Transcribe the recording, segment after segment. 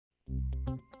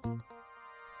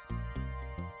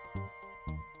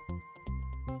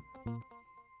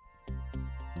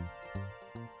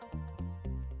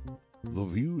The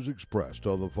views expressed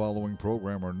on the following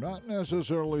program are not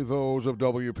necessarily those of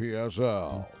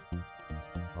WPSL.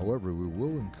 However, we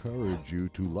will encourage you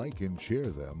to like and share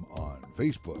them on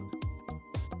Facebook.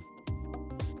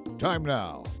 Time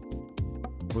now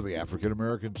for the African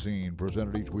American Scene,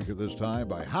 presented each week at this time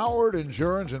by Howard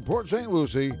Insurance in Port St.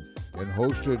 Lucie and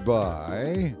hosted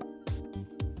by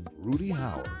Rudy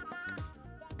Howard.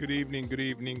 Good evening, good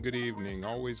evening, good evening.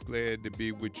 Always glad to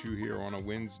be with you here on a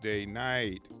Wednesday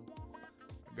night.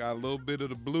 I got a little bit of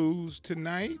the blues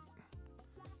tonight,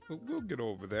 but we'll get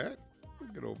over that.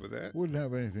 Wouldn't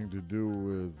have anything to do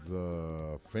with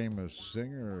a famous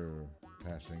singer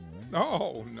passing, right?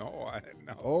 No.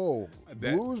 Oh,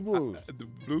 That- blues. The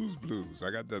blues.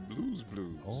 I got the blues.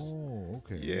 Oh,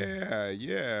 okay.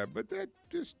 Yeah. But that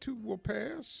just too will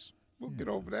pass. We'll get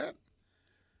over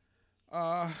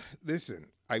that. Listen,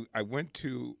 I went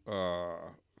to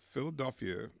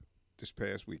Philadelphia this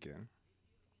past weekend,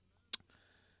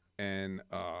 and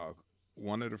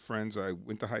one of the friends I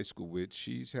went to high school with,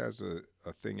 she has a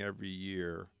thing every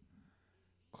year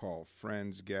called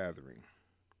Friends Gathering.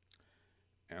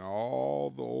 And all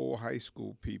the old high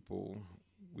school people,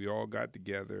 we all got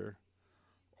together,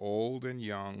 old and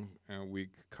young, and we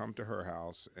come to her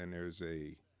house, and there's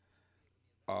a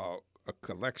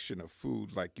collection of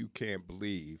food like you can't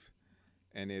believe.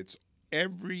 And it's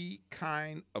every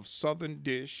kind of Southern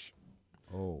dish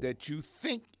that you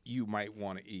think you might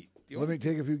want to eat. Let me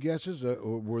take a few guesses.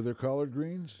 Were there collard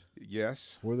greens?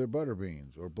 Yes. Were there butter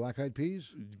beans or black-eyed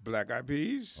peas? Black-eyed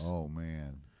peas. Oh,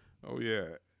 man. Oh,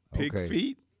 yeah. Pig Okay.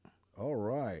 feet. All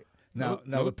right. No,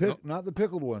 Now not the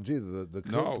pickled ones either. The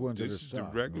cooked ones that are this is the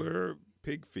soft. regular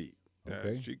pig feet.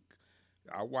 Okay.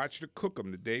 I watched her cook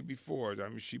them the day before. I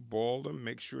mean, she boiled them,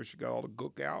 make sure she got all the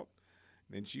gook out.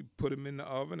 Then she put them in the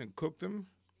oven and cooked them.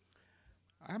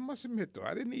 I must admit, though,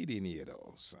 I didn't eat any of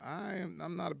those.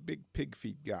 I'm not a big pig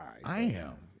feet guy. I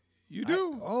am. You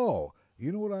do?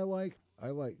 You know what I like? I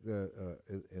like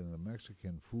in the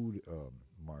Mexican food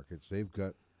markets, they've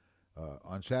got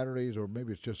on Saturdays, or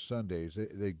maybe it's just Sundays,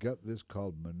 they got this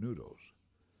called menudos,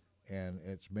 and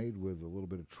it's made with a little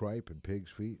bit of tripe and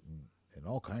pig's feet and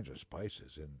all kinds of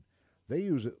spices, and they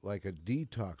use it like a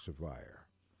detoxifier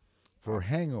for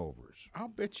hangovers. I'll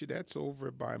bet you that's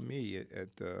over by me at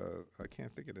I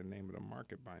can't think of the name of the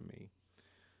market by me.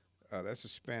 That's a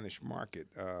Spanish market.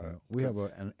 We have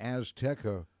an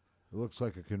Azteca. It looks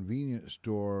like a convenience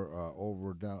store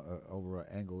over an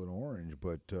angle in Orange,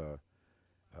 but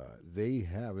they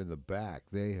have in the back.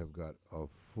 They have got a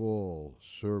full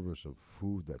service of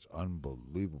food that's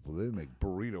unbelievable. They make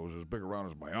burritos as big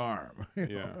around as my arm.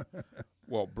 Yeah.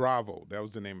 Well, Bravo. That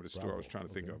was the name of the store Bravo, I was trying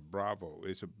to think okay. of. Bravo.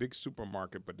 It's a big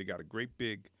supermarket, but they got a great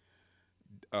big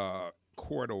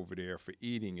court over there for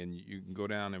eating, and you can go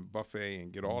down and buffet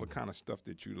and get all the kind of stuff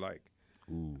that you like.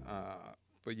 Ooh.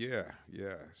 But yeah.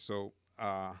 So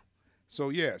I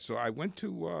went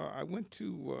to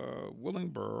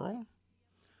Willingboro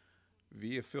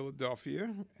via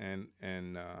Philadelphia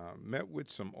and met with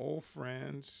some old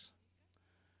friends.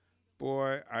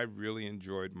 Boy, I really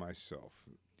enjoyed myself.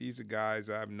 These are guys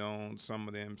I've known, some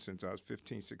of them, since I was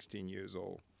 15, 16 years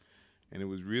old. And it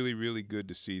was really, really good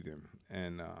to see them.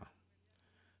 And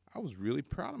I was really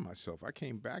proud of myself. I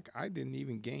came back, I didn't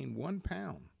even gain 1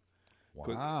 pound.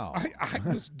 Wow. I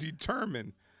was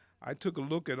determined. I took a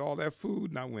look at all that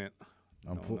food, and I went,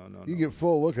 no. You get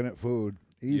full looking at food.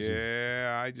 Easy.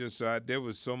 Yeah, there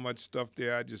was so much stuff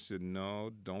there. I just said, no,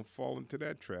 don't fall into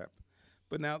that trap.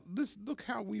 But now, look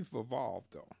how we've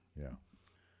evolved, though. Yeah.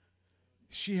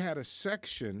 She had a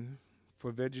section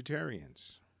for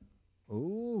vegetarians.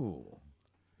 Ooh.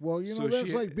 Well, So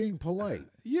that's like being polite,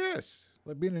 Yes.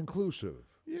 like being inclusive.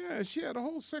 Yeah, she had a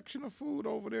whole section of food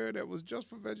over there that was just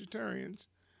for vegetarians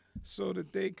so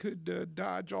that they could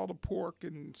dodge all the pork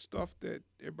and stuff that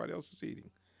everybody else was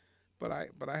eating. But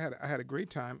I had a great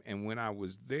time, and when I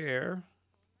was there,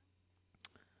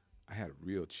 I had a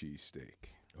real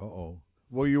cheesesteak. Uh-oh.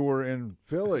 Well, you were in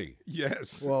Philly.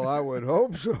 Yes. Well, I would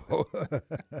hope so.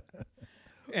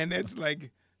 And that's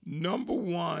like number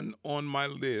one on my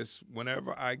list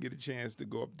whenever I get a chance to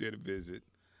go up there to visit.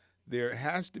 There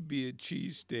has to be a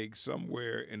cheesesteak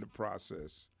somewhere in the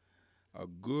process. A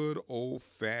good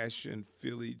old-fashioned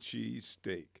Philly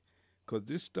cheesesteak. Because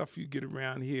this stuff you get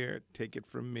around here, take it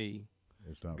from me,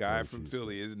 It's not guy Philly from cheesesteak.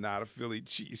 Philly, is not a Philly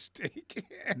cheesesteak.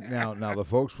 Now, the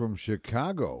folks from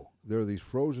Chicago, there are these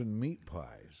frozen meat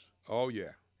pies, Oh,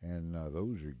 yeah. and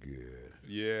those are good.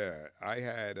 Yeah. I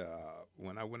had,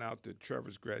 when I went out to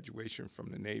Trevor's graduation from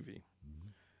the Navy,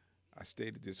 I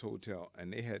stayed at this hotel,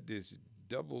 and they had this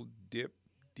double dip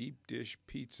deep dish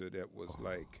pizza that was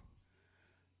like,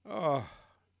 oh,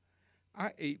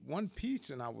 I ate one piece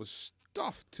and I was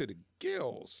stuffed to the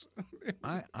gills.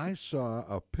 I saw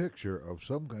a picture of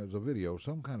some kind of a video,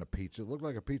 some kind of pizza. It looked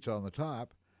like a pizza on the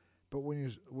top, but when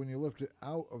you lift it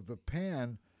out of the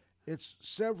pan, it's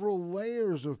several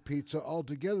layers of pizza all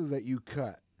together that you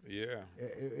cut. Yeah.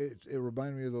 It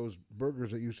reminded me of those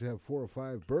burgers that used to have 4 or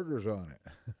 5 burgers on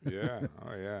it. Yeah.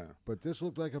 Oh, yeah. But this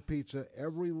looked like a pizza.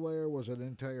 Every layer was an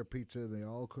entire pizza, and they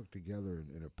all cooked together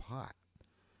in a pot.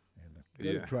 And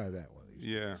you gotta try that one of these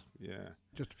days. Yeah.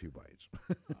 Just a few bites.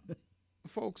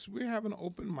 Folks, we're having an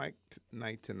open mic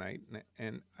night tonight,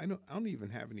 and I don't even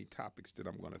have any topics that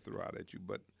I'm going to throw out at you,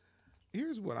 but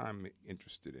here's what I'm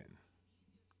interested in.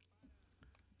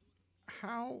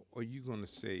 How are you going to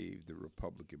save the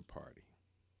Republican Party?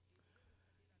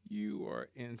 You are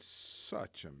in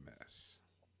such a mess.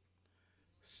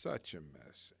 Such a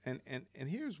mess. And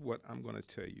here's what I'm going to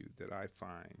tell you that I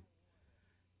find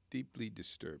deeply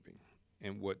disturbing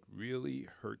and what really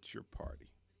hurts your party.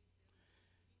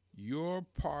 Your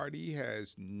party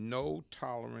has no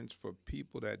tolerance for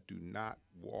people that do not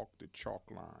walk the chalk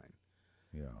line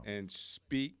and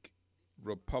speak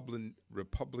Republicanese.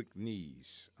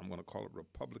 I'm going to call it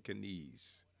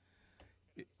Republicanese.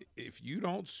 If you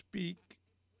don't speak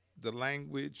the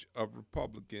language of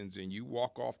Republicans and you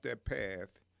walk off that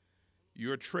path,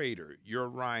 you're a traitor, you're a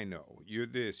rhino, you're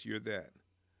this, you're that.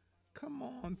 Come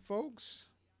on, folks.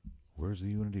 Where's the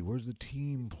unity? Where's the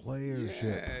team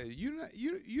playership? Yeah,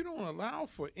 you don't allow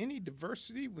for any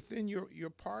diversity within your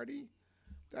party.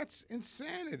 That's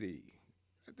insanity.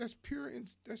 That's pure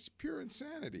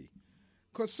insanity.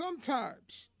 Because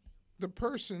sometimes the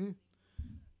person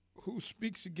who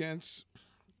speaks against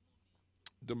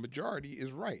the majority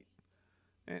is right.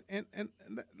 And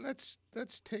let's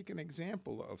take an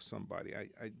example of somebody.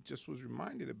 I just was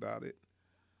reminded about it.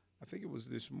 I think it was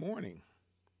this morning.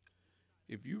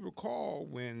 If you recall,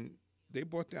 when they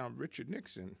brought down Richard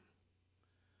Nixon,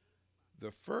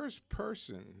 the first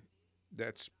person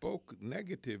that spoke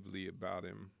negatively about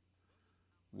him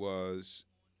was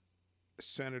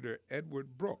Senator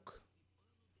Edward Brooke.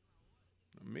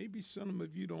 Now, maybe some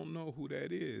of you don't know who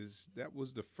that is. That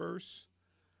was the first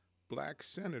black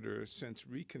senator since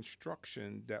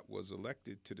Reconstruction that was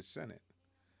elected to the Senate.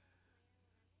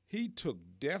 He took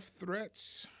death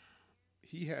threats.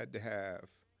 He had to have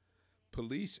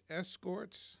police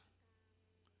escorts.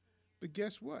 But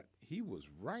guess what? He was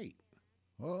right.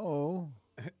 Oh.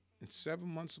 And 7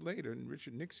 months later,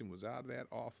 Richard Nixon was out of that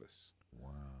office.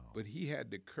 Wow. But he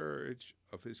had the courage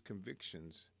of his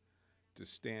convictions to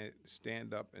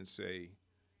stand up and say,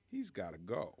 he's got to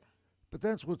go. But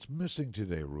that's what's missing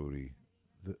today, Rudy.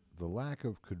 The lack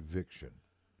of conviction.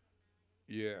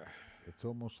 Yeah. It's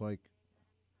almost like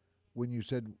when you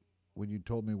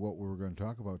told me what we were going to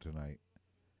talk about tonight,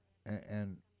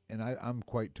 and I'm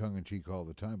quite tongue-in-cheek all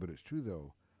the time, but it's true,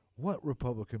 though. What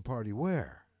Republican Party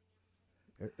where?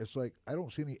 It's like I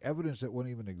don't see any evidence that one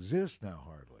even exists now,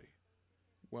 hardly.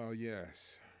 Well,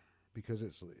 yes. Because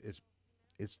it's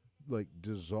like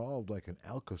dissolved like an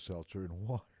Alka-Seltzer in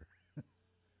water.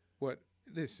 But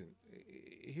listen,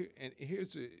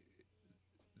 here's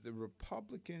the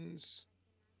Republicans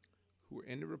who are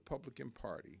in the Republican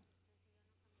Party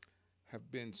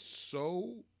have become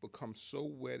so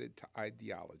wedded to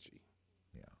ideology.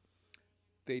 Yeah.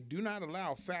 They do not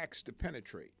allow facts to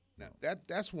penetrate. Now,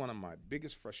 that's one of my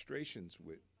biggest frustrations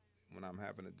when I'm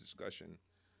having a discussion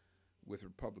with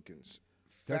Republicans.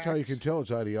 That's how you can tell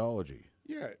it's ideology.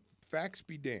 Yeah, facts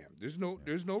be damned. There's no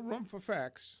room for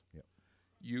facts. Yep.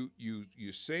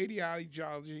 You say the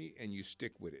ideology and you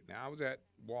stick with it. Now, I was at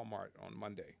Walmart on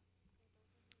Monday.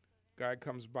 Guy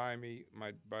comes by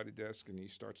the desk, and he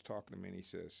starts talking to me, and he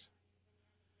says,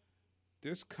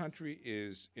 "This country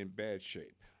is in bad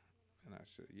shape." And I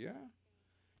said, "Yeah?"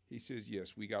 He says,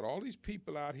 "Yes, we got all these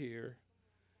people out here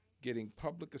getting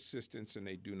public assistance, and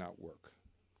they do not work."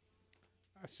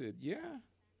 I said, "Yeah?"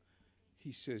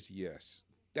 He says, "Yes.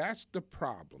 That's the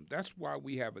problem. That's why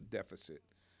we have a deficit,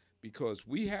 because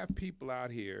we have people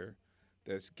out here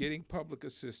that's getting public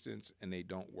assistance, and they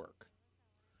don't work."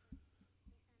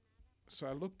 So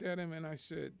I looked at him and I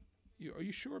said, "Are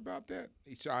you sure about that?"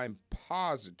 He said, "I'm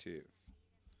positive."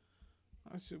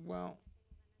 I said, "Well,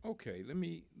 okay, let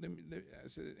me." I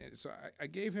said, so I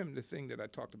gave him the thing that I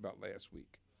talked about last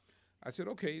week. I said,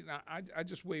 "Okay, now I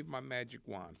just waved my magic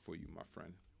wand for you, my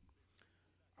friend.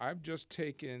 I've just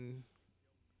taken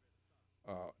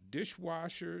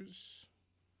dishwashers,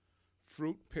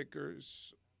 fruit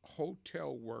pickers,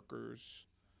 hotel workers,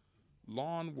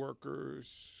 lawn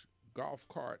workers, golf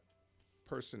cart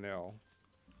personnel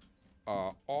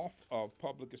off of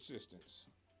public assistance.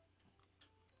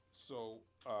 So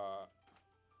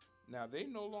Now they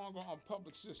no longer on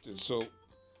public assistance. So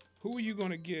who are you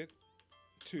going to get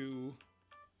to?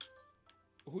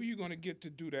 Who are you going to get to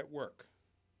do that work?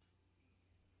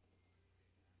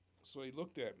 So he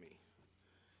looked at me.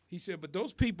 He said, "But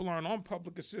those people aren't on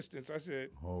public assistance." I said,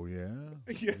 Oh, yeah?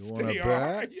 "Yes, You wanna they are."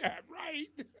 bet? Yeah, right.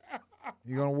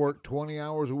 You're going to work 20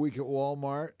 hours a week at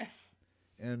Walmart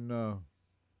and,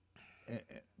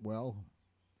 well,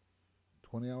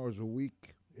 20 hours a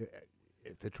week.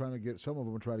 If they're trying to get, some of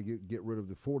them are trying to get rid of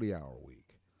the 40-hour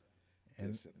week.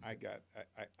 And Listen, I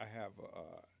have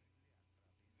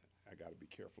I got to be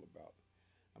careful about.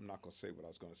 I'm not going to say what I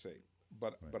was going to say,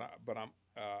 but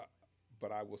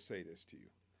I will say this to you.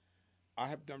 I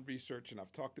have done research and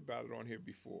I've talked about it on here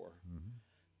before. Mhm.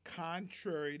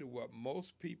 Contrary to what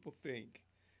most people think,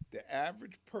 the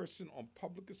average person on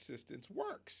public assistance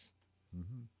works.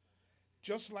 Mhm.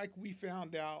 Just like we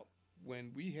found out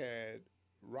when we had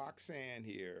Roxanne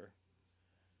here,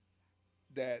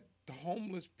 that the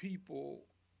homeless people,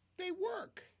 they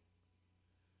work.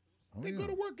 Oh, They yeah. go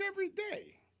to work every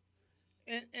day.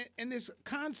 And this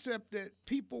concept that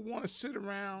people want to sit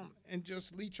around and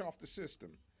just leech off the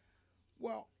system.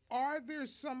 Well, are there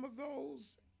some of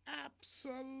those?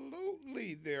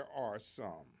 Absolutely, there are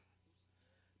some.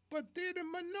 But they're the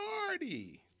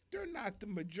minority. They're not the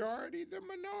majority, they're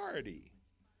minority.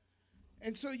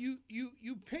 And so you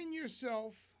pin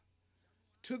yourself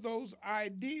to those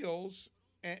ideals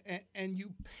and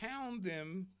you pound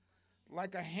them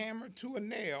like a hammer to a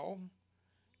nail,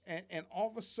 and all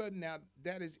of a sudden now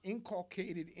that is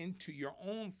inculcated into your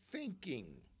own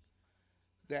thinking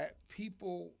that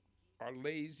people are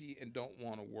lazy and don't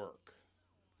want to work.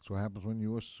 That's what happens when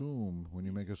you assume, when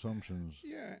you make assumptions.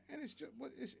 Yeah, and it's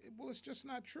just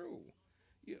not true.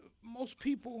 Most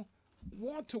people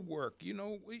want to work.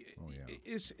 Yeah.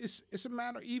 It's a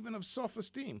matter even of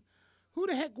self-esteem. Who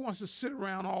the heck wants to sit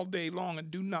around all day long and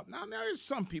do nothing? Now there's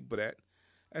some people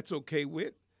that's okay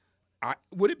with.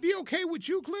 Would it be okay with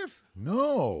you, Cliff?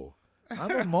 No.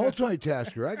 I'm a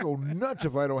multitasker. I go nuts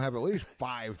if I don't have at least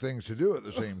 5 things to do at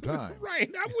the same time.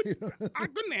 Right. I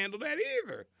couldn't handle that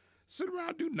either. Sit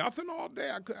around do nothing all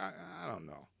day. I don't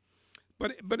know.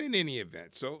 But in any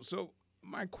event, so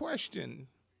my question,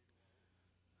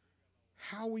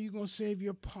 how are you going to save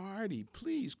your party?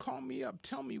 Please call me up.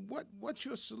 Tell me what's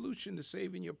your solution to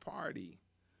saving your party?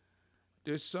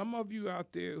 There's some of you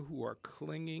out there who are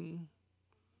clinging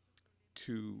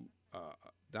to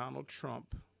Donald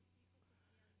Trump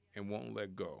and won't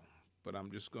let go. But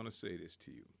I'm just going to say this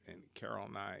to you, and Carol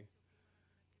and I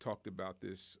talked about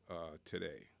this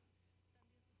today.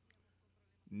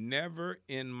 Never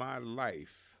in my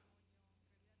life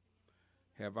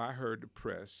have I heard the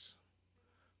press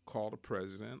call the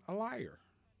president a liar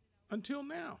until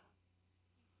now.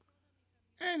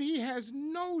 And he has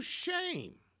no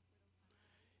shame.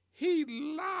 He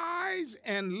lies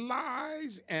and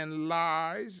lies and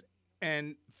lies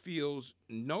and feels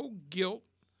no guilt,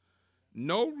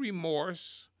 no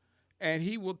remorse, and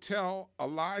he will tell a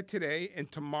lie today, and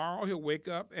tomorrow he'll wake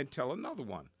up and tell another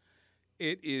one.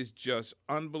 It is just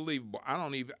unbelievable.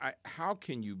 How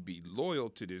can you be loyal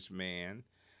to this man,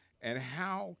 and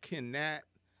how can that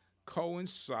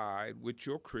coincide with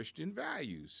your Christian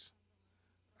values?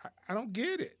 I don't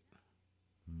get it.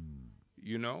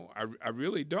 You know, I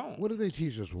really don't. What did they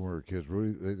teach us when we were kids,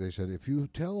 Rudy? They said if you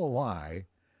tell a lie,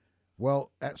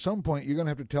 well, at some point you're going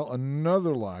to have to tell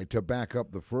another lie to back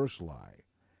up the first lie.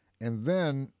 And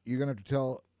then you're going to have to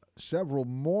tell several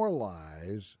more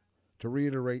lies to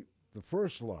reiterate the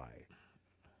first lie.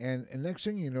 And next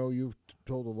thing you know, you've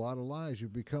told a lot of lies.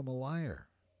 You've become a liar.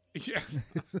 Yes,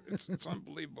 it's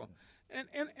unbelievable.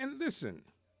 And listen,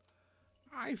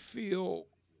 I feel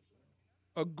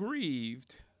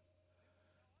aggrieved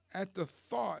at the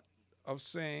thought of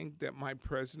saying that my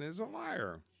president is a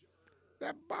liar.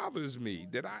 That bothers me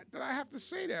that I have to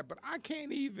say that, but I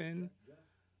can't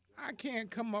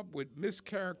come up with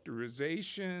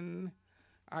mischaracterization.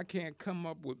 I can't come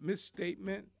up with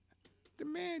misstatement. The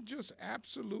man just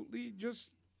absolutely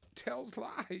just tells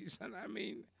lies, and I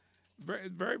mean, very,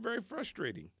 very, very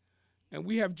frustrating. And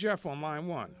we have Jeff on line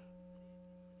 1.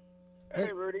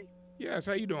 Hey, Rudy. Yes,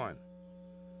 how you doing?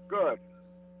 Good.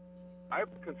 I'm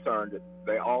concerned that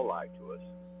they all lie to us.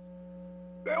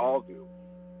 They all do.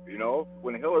 You know,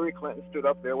 when Hillary Clinton stood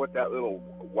up there with that little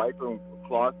wiper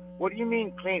cloth, what do you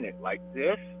mean clean it like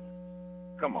this?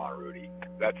 Come on, Rudy.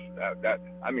 That's that.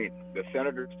 I mean, the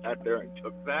senators sat there and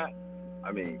took that.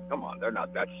 I mean, come on, they're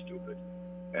not that stupid,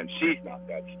 and she's not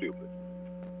that stupid.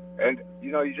 And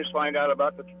you know, you just find out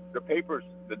about the papers,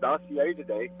 the dossier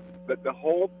today, that the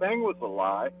whole thing was a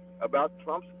lie about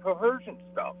Trump's coercion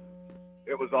stuff.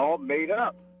 It was all made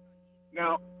up.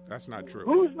 Now, That's not true.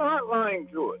 who's not lying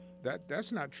to us?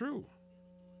 That's not true.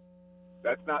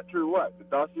 That's not true. What? The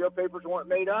dossier papers weren't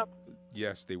made up?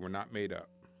 Yes, they were not made up.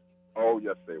 Oh,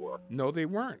 yes, they were. No, they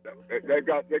weren't. They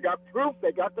got proof.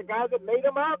 They got the guy that made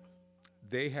them up.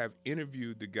 They have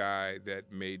interviewed the guy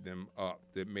that made them up,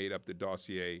 that made up the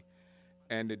dossier.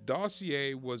 And the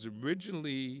dossier was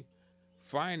originally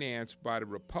financed by the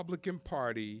Republican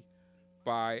Party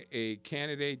by a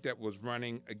candidate that was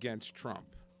running against Trump.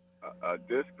 A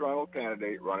disgruntled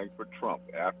candidate running for Trump.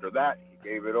 After that, he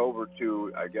gave it over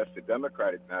to, I guess, the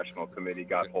Democratic National Committee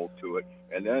got hold to it,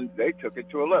 and then they took it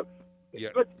to 11. Yeah.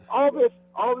 But all this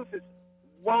is,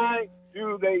 why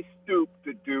do they stoop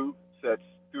to do such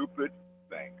stupid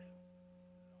things?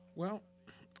 Well,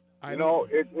 You know,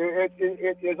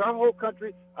 it's our whole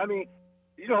country. I mean,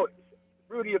 you know,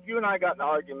 Rudy, if you and I got in an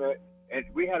argument and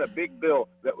we had a big bill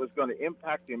that was going to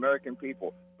impact the American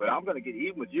people, but I'm going to get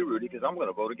even with you, Rudy, because I'm going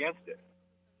to vote against it.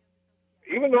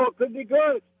 Even though it could be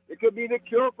good. It could be the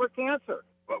cure for cancer.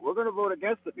 But we're going to vote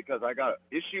against it because I got an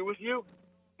issue with you.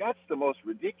 That's the most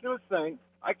ridiculous thing.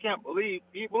 I can't believe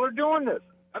people are doing this.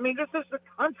 I mean, this is the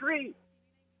country.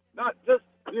 Not just,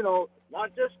 you know,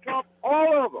 not just Trump,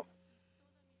 all of them.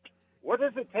 What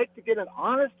does it take to get an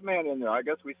honest man in there? I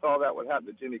guess we saw that what happened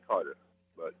to Jimmy Carter,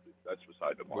 but that's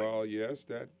beside the point. Well, yes,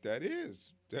 that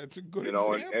is. That's a good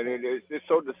example. And it's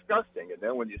so disgusting. And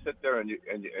then when you sit there and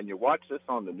you watch this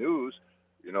on the news,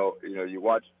 you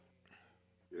watch,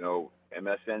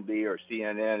 MSNBC or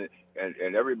CNN,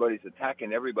 and everybody's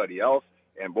attacking everybody else.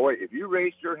 And boy, if you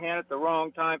raised your hand at the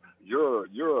wrong time, you're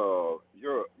a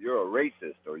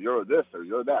racist, or you're this, or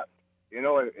you're that.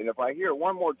 And if I hear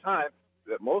one more time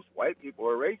that most white people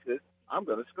are racist, I'm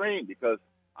going to scream, because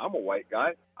I'm a white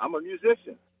guy. I'm a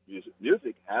musician.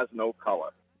 Music has no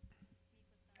color.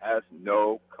 Has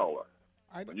no color.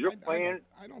 When you're playing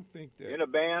I don't think that in a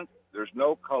band, there's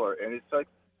no color. And it's like,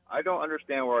 I don't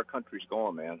understand where our country's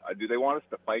going, man. Do they want us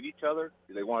to fight each other?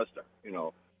 Do they want us to,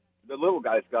 the little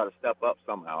guy's got to step up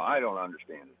somehow. I don't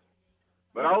understand it.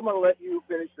 But I'm going to let you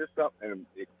finish this up and,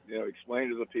 explain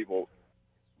to the people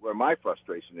where my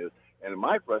frustration is. And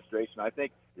my frustration, I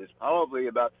think, is probably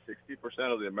about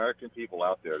 60% of the American people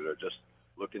out there that are just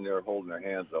looking there, holding their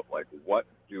hands up like, what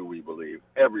do we believe?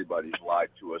 Everybody's lied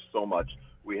to us so much,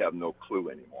 we have no clue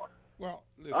anymore. Well,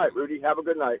 listen. All right, Rudy, have a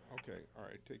good night. Okay, all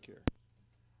right, take care.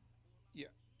 Yeah,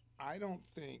 I don't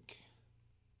think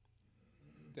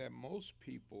that most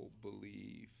people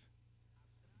believe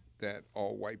that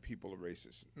all white people are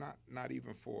racist. Not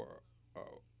even for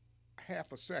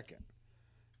half a second.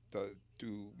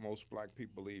 Do most black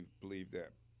people believe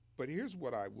that? But here's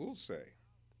what I will say.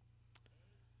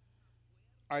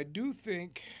 I do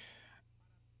think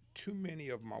too many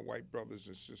of my white brothers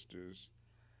and sisters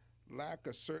lack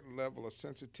a certain level of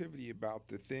sensitivity about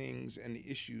the things and the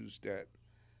issues that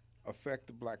affect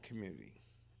the black community,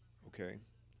 okay?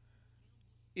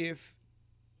 If,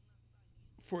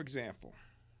 for example,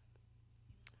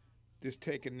 this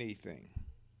take a knee thing.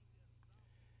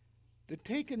 The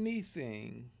take a knee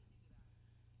thing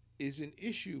is an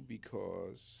issue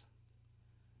because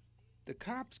the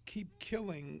cops keep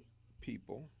killing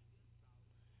people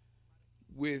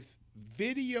with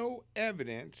video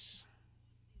evidence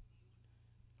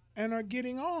and are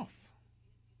getting off.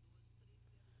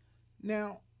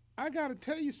 Now, I got to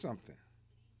tell you something.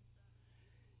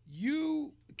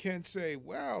 You can say,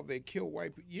 well, they kill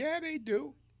white people. Yeah, they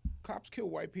do. Cops kill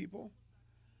white people.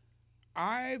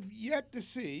 I've yet to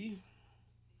see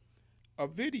a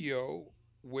video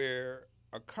where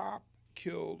a cop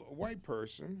killed a white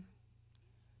person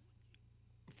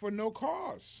for no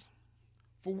cause,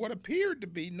 for what appeared to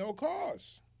be no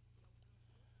cause,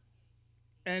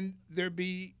 and there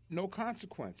be no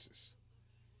consequences.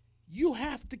 You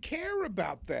have to care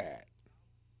about that.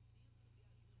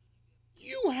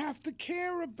 You have to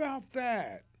care about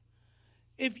that.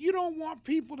 If you don't want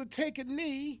people to take a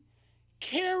knee,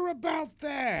 care about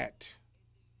that.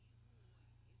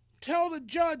 Tell the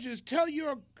judges, tell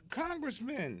your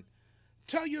congressmen,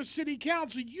 tell your city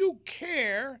council, you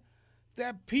care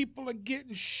that people are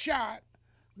getting shot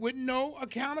with no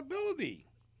accountability.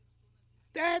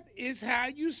 That is how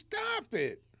you stop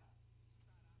it.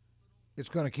 It's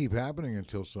going to keep happening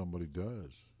until somebody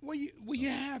does. Well, you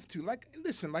have to.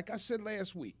 Listen, like I said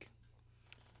last week,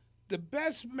 the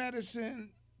best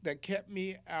medicine that kept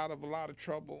me out of a lot of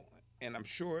trouble, and I'm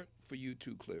sure for you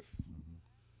too, Cliff. Mm-hmm.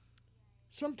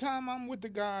 Sometime I'm with the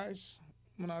guys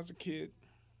when I was a kid.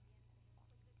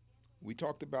 We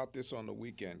talked about this on the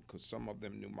weekend because some of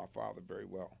them knew my father very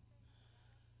well.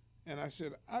 And I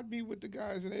said, I'd be with the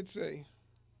guys and they'd say,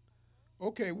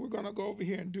 okay, we're going to go over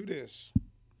here and do this.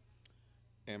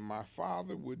 and my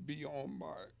father would be on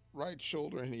my right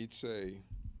shoulder, and he'd say,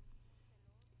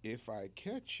 "If I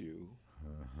catch you,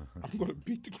 I'm going to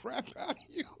beat the crap out of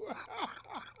you."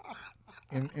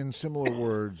 In similar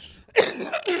words,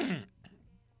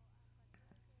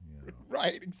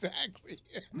 Right, exactly.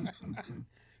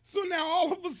 So now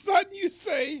all of a sudden you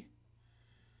say,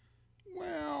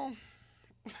 "Well,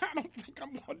 I don't think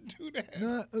I'm going to do that."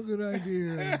 not a good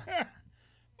idea.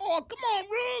 Oh, come on,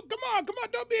 Rube. Come on.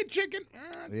 Don't be a chicken.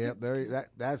 Yeah,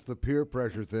 that's the peer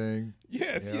pressure thing.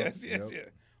 Yes, Yep, yes, yep. yes.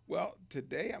 Well,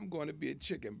 today I'm going to be a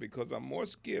chicken because I'm more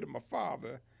scared of my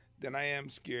father than I am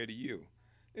scared of you.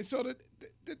 And so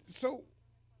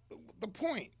the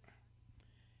point,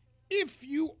 if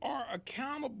you are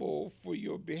accountable for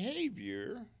your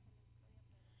behavior,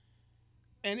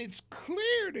 and it's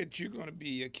clear that you're going to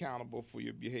be accountable for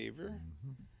your behavior,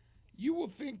 you will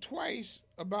think twice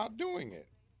about doing it.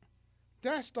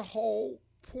 That's the whole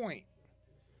point.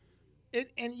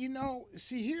 And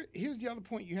see, here's the other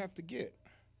point you have to get.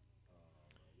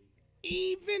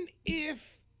 Even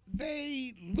if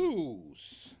they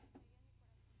lose,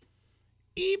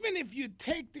 even if you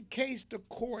take the case to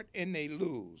court and they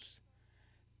lose,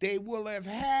 they will have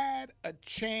had a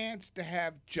chance to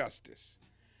have justice.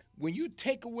 When you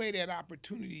take away that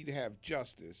opportunity to have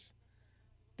justice,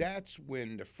 that's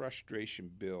when the frustration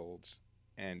builds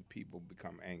and people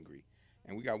become angry.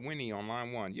 And we got Winnie on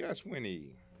line 1. Yes,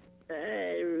 Winnie.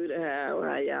 Hey, Rudy,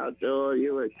 how y'all doing?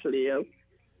 You and Cliff.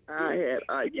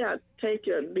 I got to take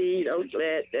a lead. I'm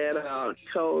glad that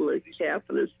Colin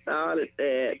Kaepernick started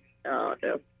that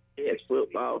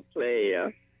football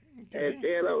player. Okay. And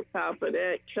then on top of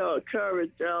that,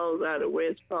 Curry Jones out of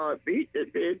West Palm Beach,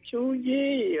 it's been 2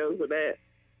 years of that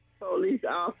police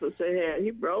officer had.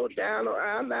 He broke down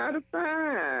on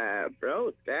I-95.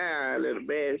 Broke down, little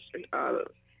man.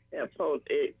 That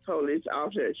police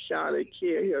officer shot and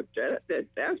killed him.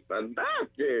 That's for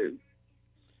nothing.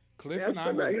 Cliff and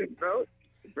I was...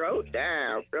 broke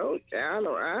down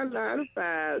on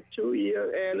I-95,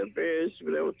 2-year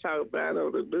anniversary. They were talking about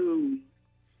on the news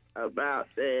about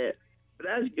that. But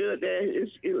that's good that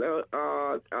it's,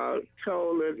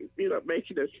 Coleman,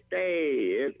 making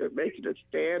a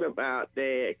stand about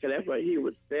that, because that's what he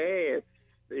was saying.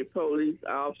 The police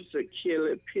officer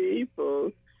killing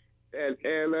people, and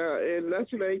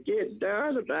nothing ain't getting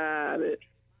done about it.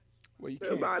 Well, you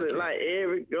can't. About it, like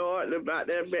Eric Gordon, about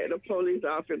that man, the police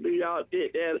officer in New York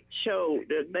did that choke,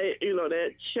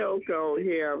 that choke on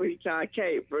him. He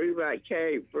can't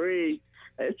breathe.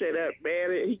 They said that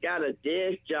man, he got a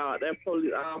dead job. That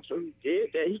police officer who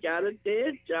did that, he got a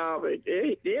dead job, and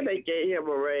then they gave him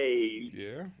a raise.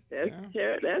 Yeah.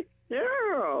 That's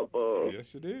terrible.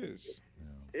 Yes, it is.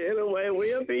 Anyway,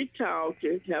 we'll be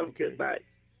talking. Have a good night.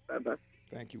 Bye-bye.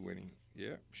 Thank you, Winnie.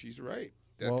 Yeah, she's right.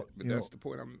 That's the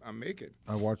point I'm making.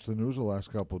 I watched the news the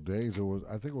last couple of days.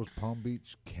 I think it was Palm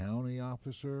Beach County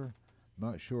officer.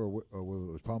 Not sure whether it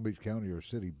was Palm Beach County or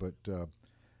city, but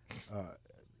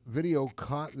video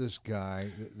caught this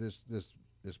guy. This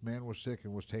man was sick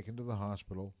and was taken to the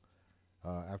hospital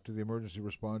after the emergency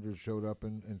responders showed up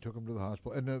and took him to the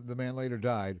hospital. And the man later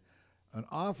died. An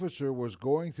officer was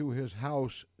going through his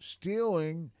house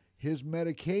stealing his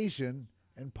medication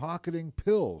and pocketing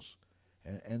pills.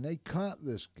 And they caught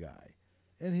this guy.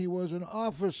 And he was an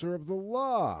officer of the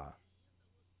law.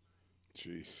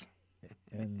 Jeez.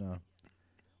 And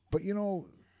but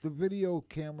the video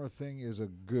camera thing is a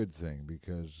good thing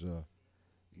because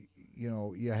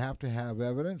you have to have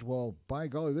evidence. Well, by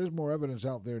golly, there's more evidence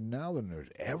out there now than there's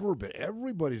ever been.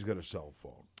 Everybody's got a cell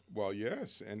phone. Well,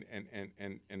 yes, and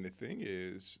the thing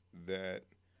is that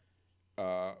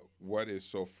what is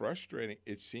so frustrating,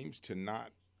 it seems to not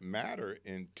matter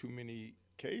in too many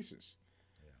cases.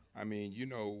 Yeah. I mean,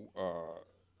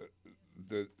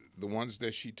 the ones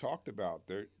that she talked about,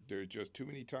 there are just too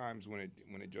many times when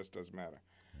it just doesn't matter.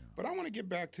 Yeah. But I want to get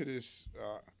back to this.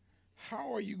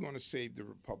 How are you going to save the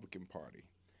Republican Party?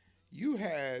 You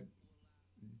had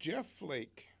Jeff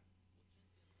Flake,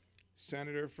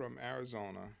 senator from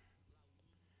Arizona,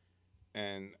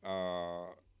 and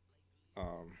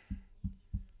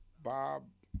Bob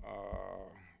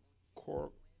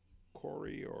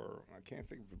Corey, or I can't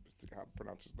think of how to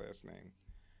pronounce his last name.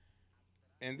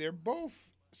 And they're both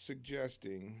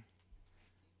suggesting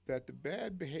that the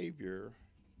bad behavior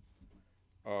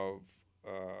of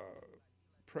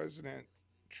President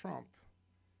Trump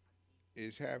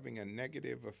is having a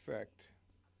negative effect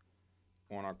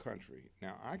on our country.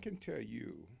 Now, I can tell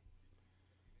you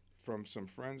from some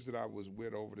friends that I was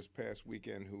with over this past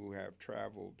weekend who have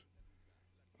traveled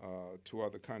to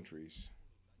other countries,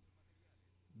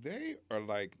 they are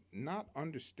like not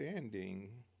understanding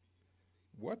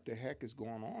what the heck is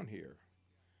going on here?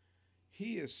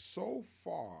 He is so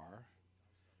far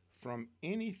from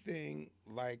anything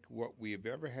like what we have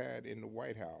ever had in the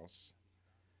White House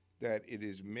that it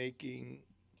is making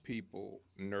people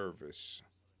nervous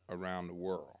around the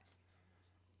world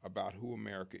about who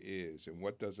America is and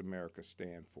what does America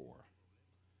stand for.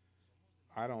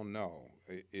 I don't know.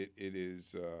 It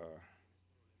is.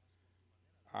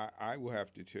 I will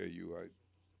have to tell you.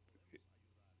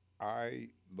 I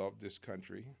love this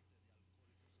country.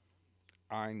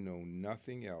 I know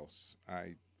nothing else.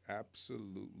 I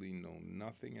absolutely know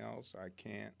nothing else.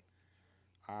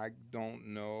 I don't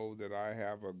know that I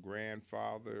have a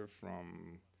grandfather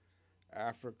from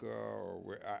Africa or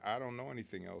where. I don't know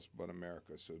anything else but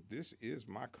America. So this is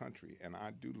my country, and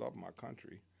I do love my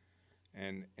country.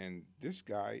 And this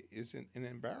guy isn't an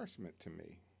embarrassment to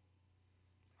me.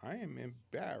 I am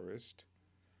embarrassed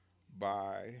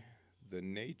by the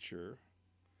nature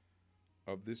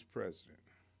of this president.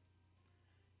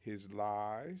 His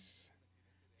lies,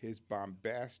 his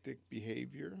bombastic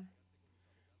behavior,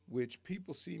 which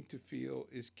people seem to feel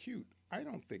is cute. I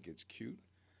don't think it's cute.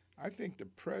 I think the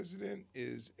president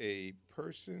is a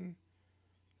person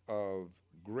of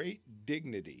great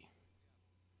dignity.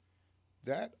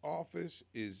 That office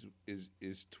is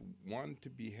one to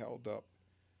be held up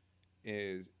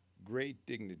as great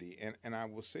dignity. And I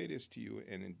will say this to you,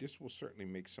 and this will certainly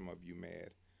make some of you mad.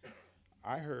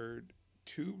 I heard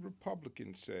 2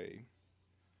 Republicans say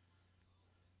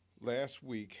last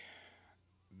week,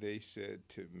 they said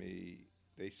to me,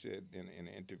 they said in an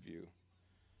interview,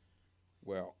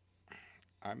 well,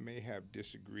 I may have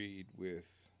disagreed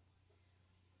with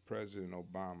President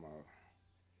Obama,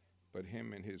 but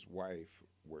him and his wife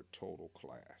were total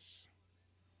class.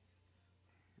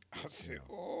 I said,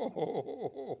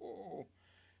 oh,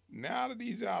 now that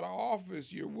he's out of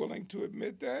office, you're willing to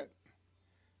admit that?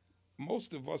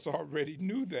 Most of us already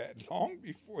knew that long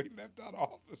before he left out of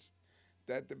office,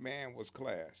 that the man was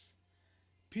class.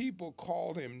 People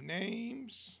called him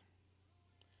names.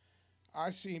 I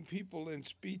seen people in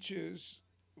speeches,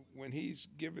 when he's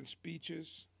giving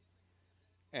speeches,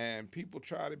 and people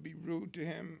try to be rude to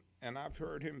him, and I've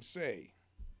heard him say,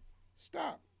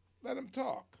 stop, let him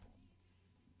talk.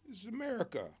 This is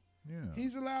America. Yeah.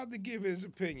 He's allowed to give his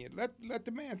opinion. Let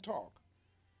the man talk.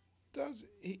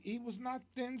 He was not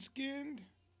thin-skinned.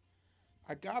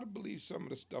 I gotta believe some of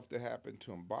the stuff that happened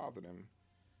to him bothered him,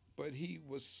 but he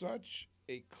was such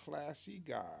a classy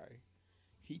guy.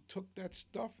 He took that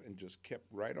stuff and just kept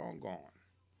right on going.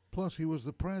 Plus, he was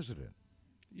the president.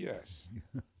 Yes.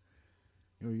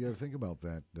 You got to think about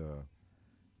that.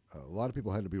 A lot of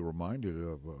people had to be reminded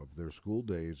of their school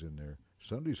days and their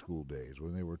Sunday school days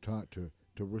when they were taught to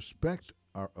respect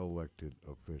our elected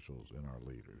officials and our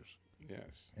leaders.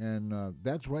 Yes. And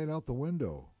that's right out the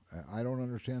window. I don't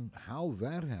understand how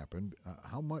that happened.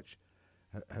 How much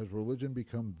has religion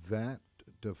become that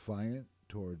defiant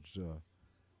towards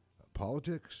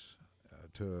politics,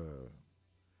 to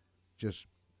just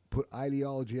put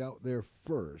ideology out there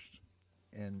first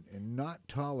and not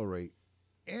tolerate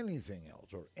anything else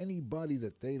or anybody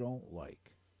that they don't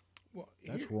like? Well,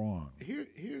 that's wrong.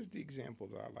 Here's the example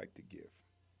that I like to give.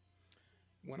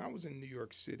 When I was in New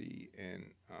York City and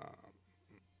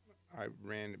I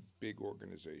ran a big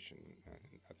organization,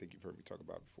 I think you've heard me talk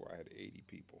about it before, I had 80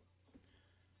 people.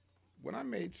 When I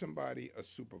made somebody a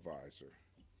supervisor,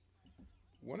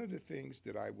 one of the things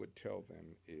that I would tell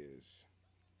them is,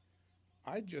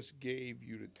 I just gave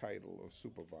you the title of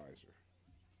supervisor.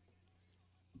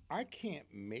 I can't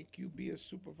make you be a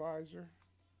supervisor.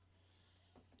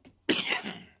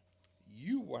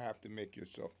 You will have to make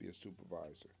yourself be a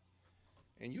supervisor.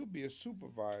 And you'll be a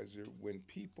supervisor when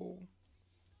people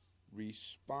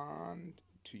respond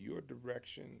to your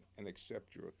direction and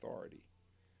accept your authority.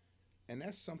 And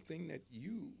that's something that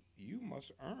you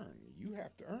must earn. You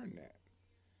have to earn that.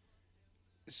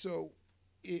 So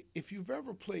if you've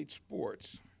ever played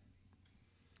sports,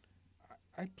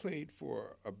 I played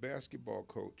for a basketball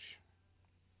coach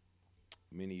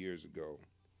many years ago.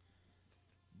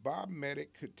 Bob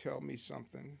Medic could tell me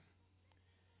something.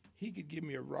 He could give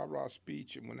me a rah-rah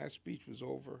speech, and when that speech was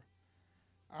over,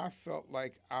 I felt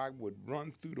like I would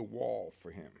run through the wall for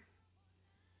him.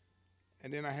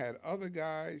 And then I had other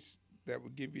guys that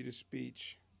would give you the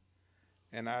speech,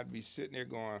 and I'd be sitting there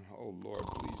going, oh, Lord,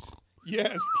 please.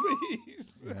 Yes,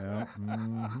 please. Yeah.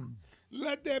 Mm-hmm.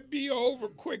 Let that be over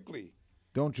quickly.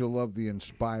 Don't you love the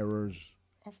inspirers?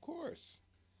 Of course.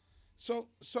 So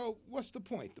what's the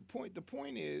point? The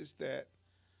point is that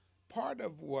part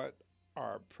of what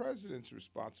our president's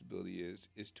responsibility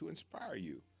is to inspire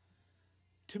you,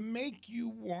 to make you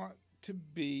want to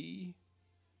be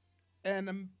and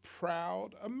a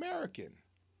proud American.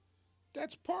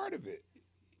 That's part of it.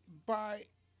 By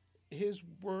his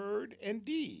word and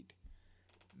deed,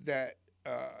 that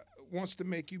wants to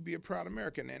make you be a proud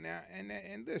American. And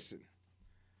listen,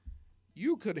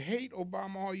 you could hate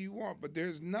Obama all you want, but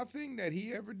there's nothing that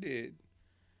he ever did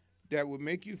that would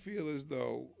make you feel as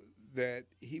though that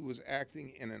he was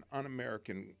acting in an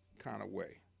un-American kind of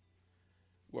way.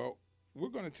 Well, we're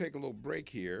going to take a little break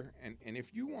here, and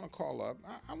if you want to call up,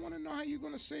 I want to know how you're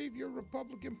going to save your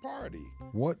Republican Party.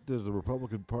 What does the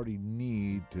Republican Party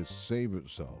need to save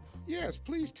itself? Yes,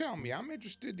 please tell me. I'm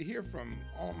interested to hear from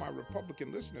all my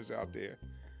Republican listeners out there.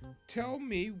 Tell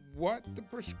me what the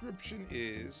prescription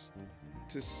is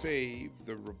to save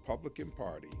the Republican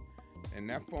Party. And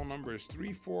that phone number is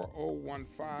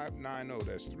 340-1590.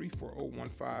 That's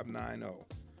 340-1590.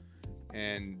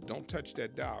 And don't touch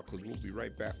that dial, because we'll be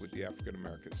right back with the African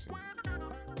American scene.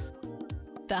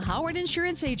 The Howard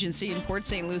Insurance Agency in Port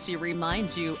St. Lucie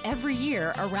reminds you every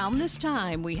year around this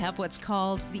time we have what's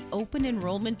called the open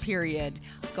enrollment period,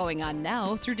 going on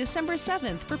now through December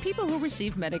 7th for people who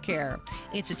receive Medicare.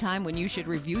 It's a time when you should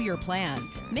review your plan,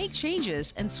 make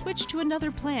changes, and switch to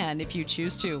another plan if you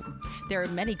choose to. There are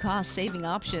many cost-saving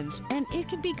options, and it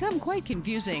can become quite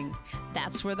confusing.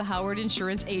 That's where the Howard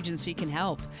Insurance Agency can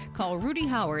help. Call Rudy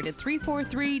Howard at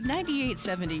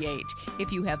 343-9878.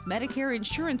 If you have Medicare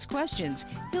insurance questions,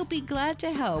 he'll be glad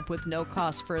to help with no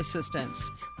cost for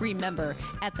assistance. Remember,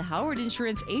 at the Howard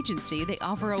Insurance Agency, they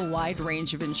offer a wide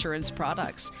range of insurance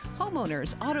products: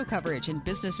 homeowners, auto coverage, and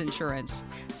business insurance.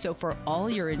 So for all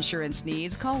your insurance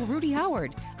needs, call Rudy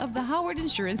Howard of the Howard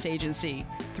Insurance Agency,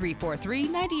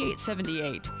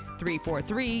 343-9878.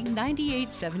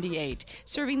 343-9878,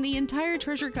 serving the entire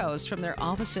Treasure Coast from their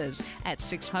offices at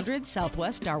 600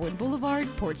 Southwest Darwin Boulevard,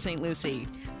 Port St. Lucie.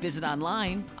 Visit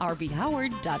online,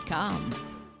 rvhoward.com.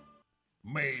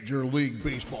 Major League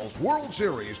Baseball's World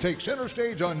Series takes center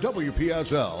stage on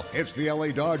WPSL. It's the LA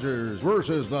Dodgers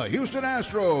versus the Houston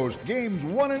Astros. Games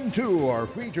 1 and 2 are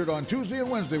featured on Tuesday and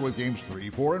Wednesday, with games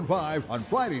 3, 4, and 5 on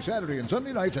Friday, Saturday, and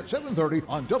Sunday nights at 7:30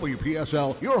 on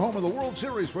WPSL, your home of the World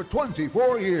Series for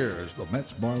 24 years. The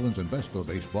Mets, Marlins, and Best of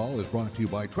Baseball is brought to you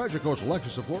by Treasure Coast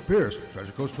Lexus of Fort Pierce,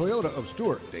 Treasure Coast Toyota of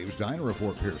Stewart, Dave's Diner of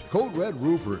Fort Pierce, Code Red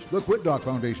Roofers, the Quit Dock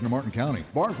Foundation of Martin County,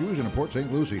 Bar Fusion of Port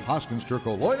St. Lucie, Hoskins,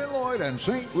 Turco, Lloyd & Lloyd, and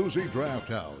St. Lucie Draft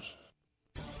House.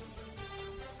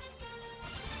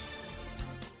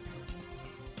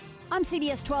 I'm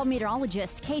CBS 12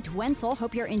 meteorologist Kate Wenzel.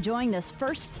 Hope you're enjoying this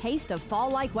first taste of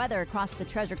fall-like weather across the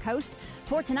Treasure Coast.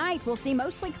 For tonight, we'll see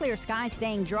mostly clear skies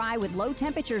staying dry, with low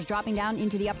temperatures dropping down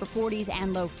into the upper 40s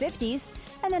and low 50s.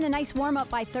 And then a nice warm-up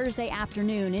by Thursday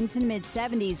afternoon into the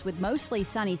mid-70s with mostly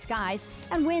sunny skies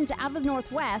and winds out of the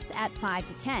northwest at 5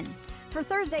 to 10. For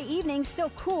Thursday evening,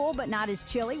 still cool but not as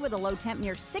chilly, with a low temp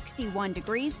near 61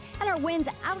 degrees and our winds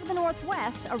out of the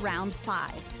northwest around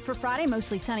 5. For Friday,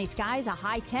 mostly sunny skies, a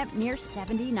high temp near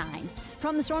 79.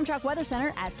 From the Storm Track Weather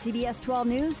Center at CBS 12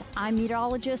 News, I'm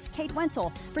meteorologist Kate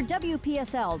Wenzel for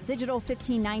WPSL Digital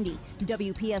 1590.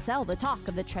 WPSL, the talk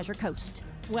of the Treasure Coast.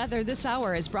 Weather this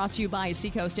hour is brought to you by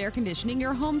Seacoast Air Conditioning,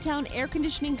 your hometown air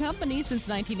conditioning company since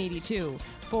 1982.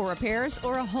 For repairs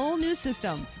or a whole new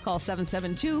system, call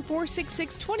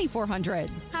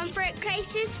 772-466-2400. Comfort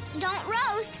crisis, don't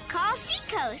roast, call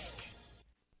Seacoast.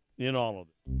 In all of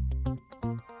it.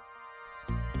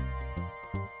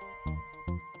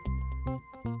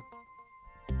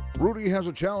 Rudy has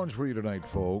a challenge for you tonight,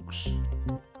 folks.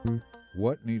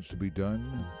 What needs to be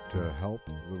done to help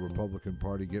the Republican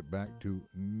Party get back to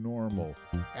normal?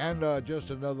 And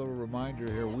just another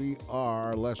reminder here, we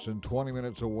are less than 20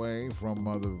 minutes away from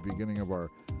the beginning of our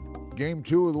Game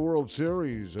 2 of the World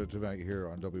Series tonight here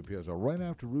on WPSL, right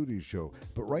after Rudy's show.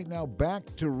 But right now, back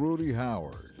to Rudy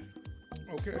Howard.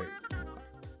 Okay.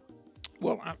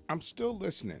 Well, I'm still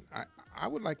listening. I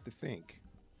would like to think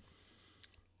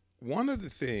one of the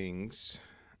things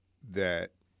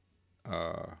that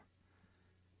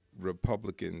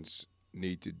Republicans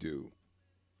need to do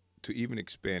to even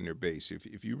expand their base.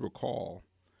 If you recall,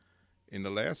 in the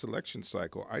last election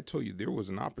cycle, I told you there was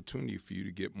an opportunity for you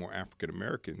to get more African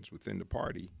Americans within the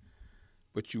party,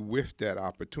 but you whiffed that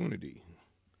opportunity.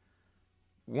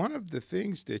 One of the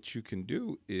things that you can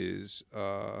do is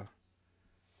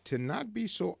to not be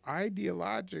so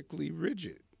ideologically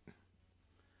rigid.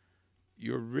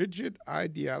 Your rigid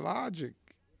ideology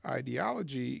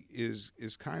is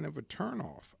kind of a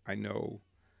turnoff. I know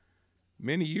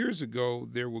many years ago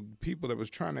there were people that was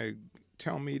trying to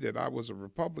tell me that I was a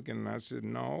Republican, and I said,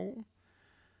 no,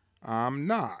 I'm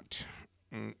not.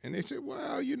 And they said,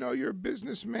 well, you know, you're a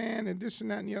businessman and this and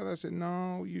that and the other. I said,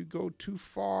 no, you go too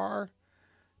far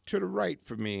to the right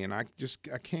for me, and I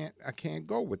can't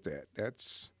go with that.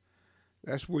 That's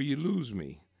where you lose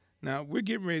me. Now we're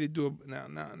getting ready to do now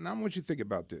I want you to think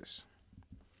about this.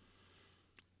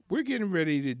 We're getting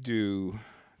ready to do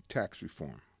tax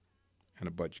reform and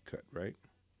a budget cut, right?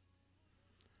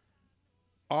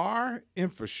 Our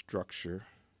infrastructure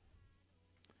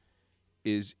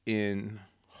is in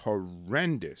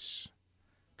horrendous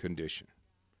condition.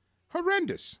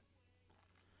 Horrendous.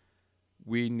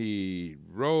 We need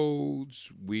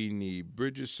roads. We need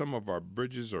bridges. Some of our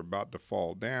bridges are about to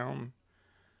fall down.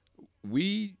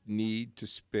 We need to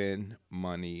spend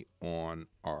money on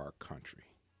our country.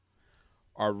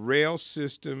 Our rail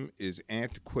system is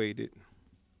antiquated.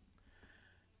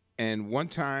 And one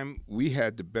time we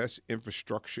had the best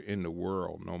infrastructure in the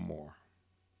world, no more.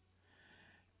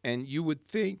 And you would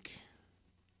think,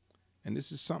 and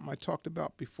this is something I talked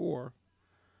about before,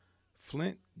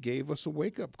 Flint gave us a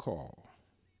wake-up call.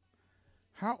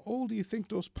 How old do you think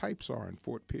those pipes are in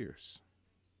Fort Pierce?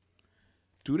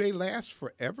 Do they last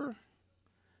forever?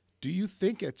 Do you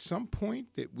think at some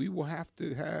point that we will have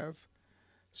to have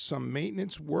some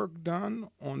maintenance work done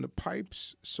on the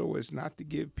pipes so as not to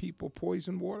give people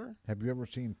poison water? Have you ever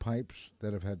seen pipes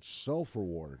that have had sulfur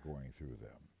water going through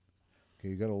them? Okay,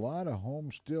 you got a lot of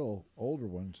homes still, older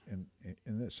ones in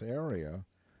this area,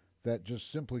 that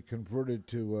just simply converted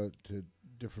to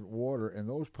different water, and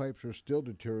those pipes are still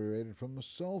deteriorated from the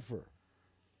sulfur.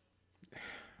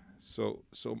 So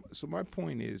my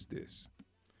point is this.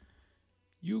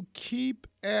 You keep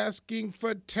asking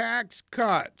for tax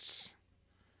cuts.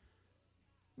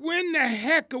 When the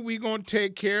heck are we going to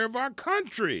take care of our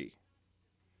country?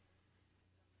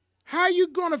 How are you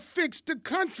going to fix the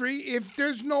country if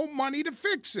there's no money to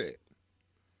fix it?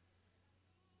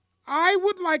 I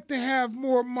would like to have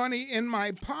more money in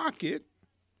my pocket,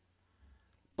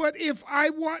 but if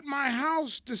I want my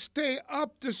house to stay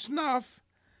up to snuff,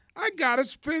 I got to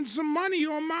spend some money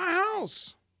on my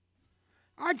house.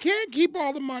 I can't keep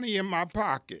all the money in my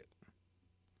pocket.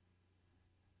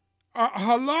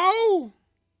 Hello?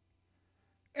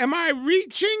 Am I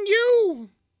reaching you?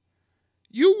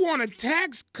 You want a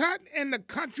tax cut and the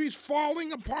country's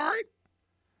falling apart?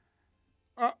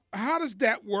 How does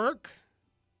that work?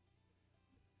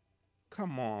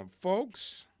 Come on,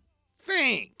 folks.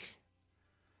 Think.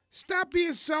 Stop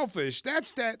being selfish. That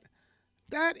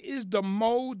is the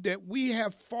mode that we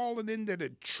have fallen into, the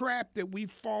trap that we've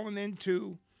fallen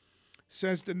into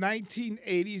since the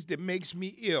 1980s that makes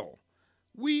me ill.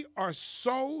 We are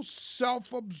so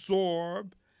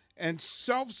self-absorbed and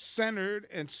self-centered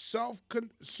and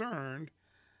self-concerned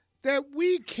that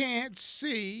we can't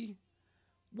see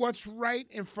what's right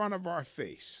in front of our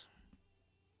face.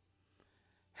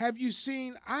 Have you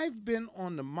seen, I've been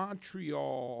on the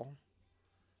Montreal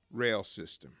rail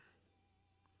system.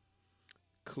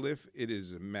 Cliff, it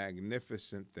is a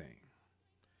magnificent thing.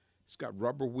 It's got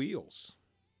rubber wheels.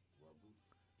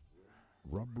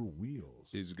 Rubber wheels?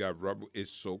 It's got rubber, it's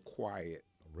so quiet.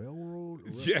 Railroad?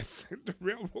 Yes, the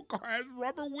railroad car has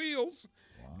rubber wheels.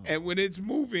 Wow. And when it's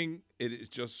moving, it is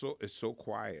just it's so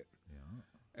quiet. Yeah.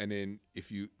 And then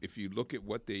if you look at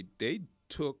what they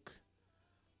took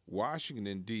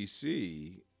Washington,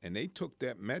 D.C., and they took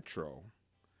that metro,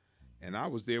 and I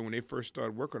was there when they first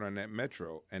started working on that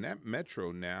metro, and that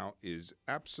metro now is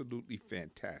absolutely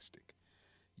fantastic.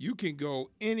 You can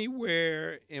go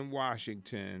anywhere in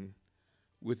Washington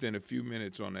within a few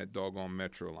minutes on that doggone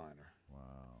metro liner. Wow.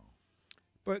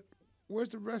 But where's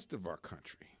the rest of our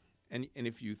country? And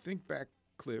if you think back,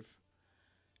 Cliff,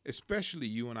 especially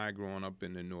you and I growing up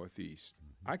in the Northeast,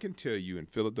 I can tell you in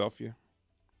Philadelphia,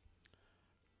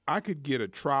 I could get a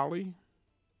trolley,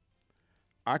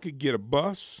 I could get a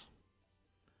bus,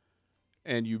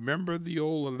 and you remember the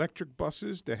old electric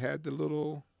buses that had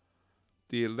the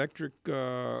electric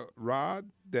rod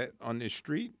that on the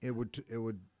street? It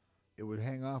would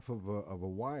hang off of a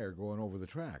wire going over the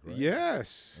track, right?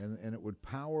 Yes. And it would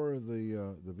power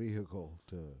the vehicle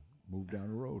to move down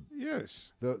the road.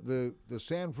 Yes. The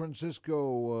San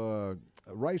Francisco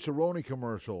Rice-A-Roni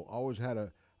commercial always had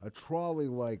a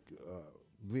trolley-like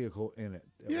vehicle in it.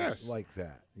 It Yes. was like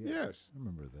that. Yeah. Yes. I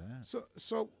remember that.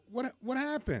 So what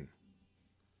happened?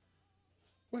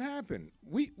 What happened?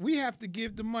 We have to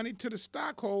give the money to the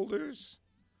stockholders,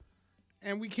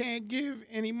 and we can't give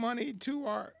any money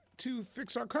to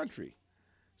fix our country.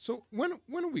 So when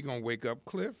are we gonna wake up,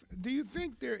 Cliff? Do you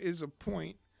think there is a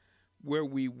point where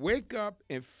we wake up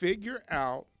and figure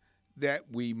out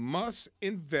that we must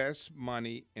invest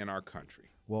money in our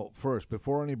country? Well, first,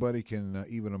 before anybody can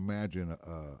even imagine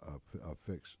a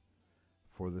fix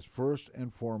for this, first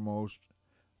and foremost,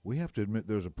 we have to admit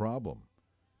there's a problem.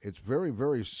 It's very,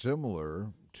 very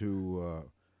similar to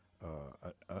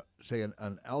say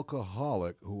an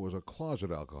alcoholic who was a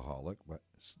closet alcoholic, but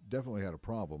definitely had a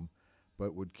problem,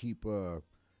 but would keep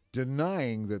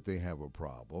denying that they have a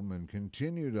problem and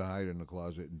continue to hide in the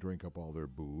closet and drink up all their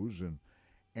booze,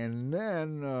 and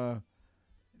then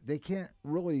they can't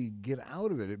really get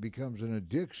out of it. It becomes an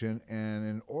addiction, and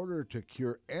in order to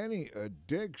cure any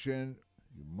addiction,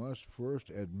 you must first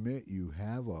admit you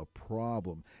have a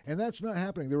problem. And that's not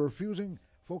happening.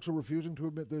 Folks are refusing to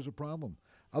admit there's a problem.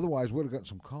 Otherwise, we'd have got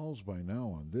some calls by now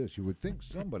on this. You would think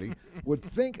somebody would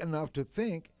think enough to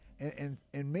think and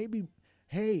maybe,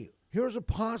 hey, here's a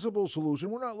possible solution.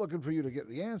 We're not looking for you to get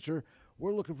the answer.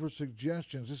 We're looking for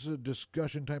suggestions. This is a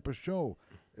discussion type of show.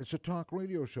 It's a talk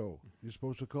radio show. You're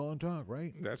supposed to call and talk,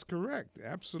 right? That's correct.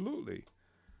 Absolutely.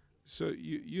 So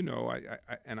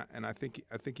I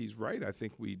think he's right. I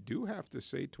think we do have to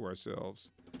say to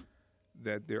ourselves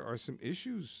that there are some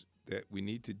issues that we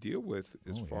need to deal with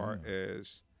as far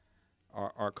as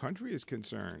our country is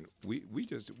concerned. We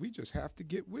just have to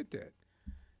get with that.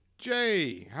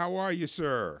 Jay, how are you,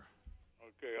 sir?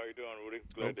 Okay, how you doing, Rudy?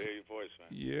 Glad to hear your voice, man.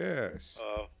 Yes.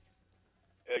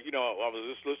 I was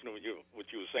just listening to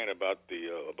what you were saying about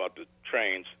the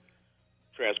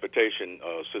transportation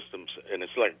systems, and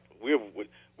it's like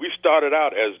we started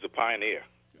out as the pioneer.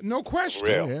 No question.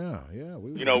 Rail. Yeah.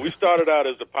 We started out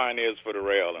as the pioneers for the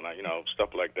rail, and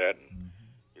stuff like that. And,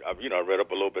 I read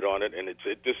up a little bit on it, and it's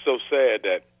just so sad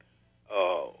that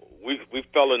we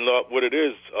fell in love. What it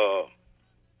is,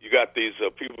 you got these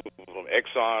people from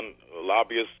Exxon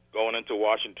lobbyists going into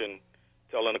Washington,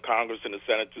 telling the Congress and the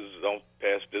senators, don't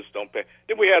pass this, don't pass.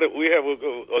 Then we have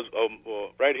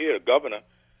right here, a governor,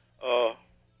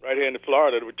 right here in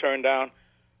Florida, that we turned down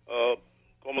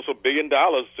almost $1 billion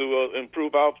to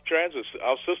improve our transit,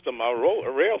 our system, our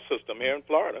rail system here in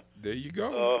Florida. There you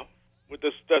go. With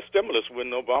the stimulus,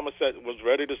 when Obama was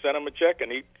ready to send him a check,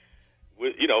 and he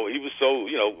was so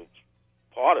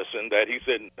partisan that he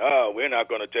said, we're not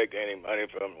going to take any money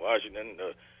from Washington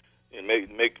and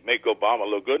make Obama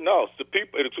look good. No, it's the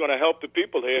people. It's going to help the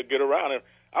people here get around. And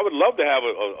I would love to have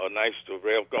a nice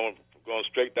rail going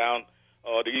straight down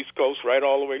the East Coast, right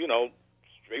all the way,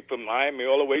 straight from Miami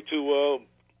all the way to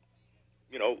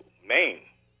Maine.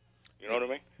 You know what I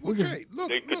mean? Well, Jay,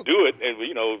 they could do it, and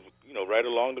right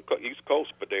along the East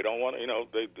Coast, but they don't want to.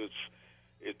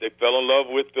 They fell in love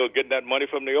with getting that money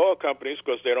from the oil companies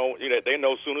because they don't. They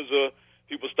know as soon as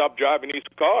people stop driving these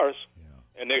cars,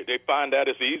 and they find that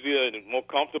it's easier and more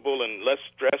comfortable and less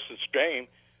stress and strain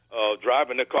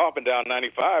driving the car up and down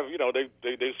 95. They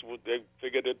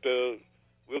figured that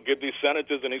we'll give these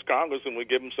senators and these congressmen, we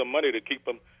give them some money to keep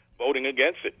them voting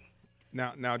against it.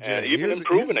 Now, Jay, and even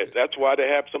improving it. That's why they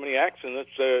have so many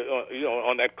accidents,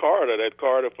 on that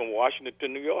corridor from Washington to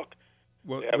New York.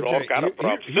 Well, they have Jay, all kind of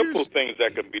problems. Simple things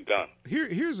that can be done.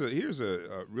 Here's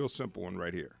a real simple one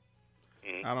right here.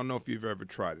 Mm-hmm. I don't know if you've ever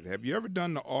tried it. Have you ever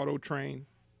done the auto train?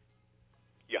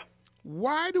 Yeah.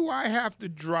 Why do I have to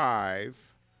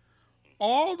drive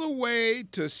all the way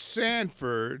to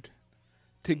Sanford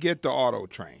to get the auto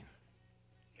train?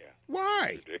 Yeah.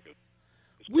 Why? It's ridiculous.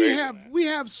 We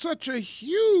have such a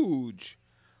huge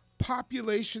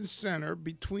population center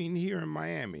between here and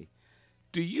Miami.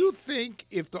 Do you think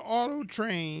if the auto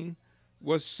train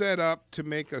was set up to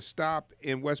make a stop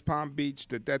in West Palm Beach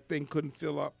that thing couldn't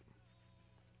fill up?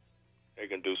 They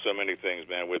can do so many things,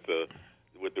 man, with the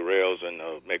rails and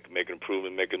make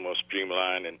improvement, make it more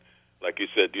streamlined. And like you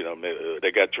said,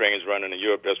 they got trains running in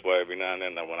Europe. That's why every now and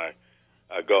then when I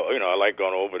go, I like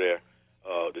going over there.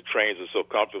 The trains are so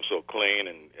comfortable, so clean,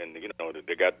 and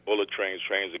they got bullet trains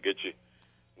that get you.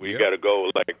 We got to go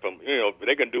like from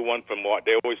they can do one from.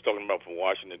 They're always talking about from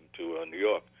Washington to New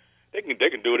York. They can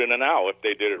do it in an hour if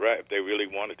they did it right. If they really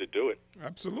wanted to do it,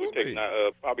 absolutely. It would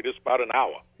take probably just about an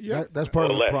hour. Yeah, that's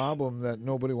part of the problem that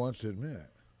nobody wants to admit.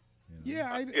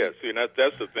 Yeah. See,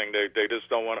 that's the thing. They just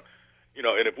don't want to.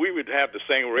 And if we would have the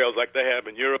same rails like they have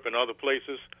in Europe and other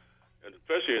places, and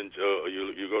especially in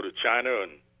you go to China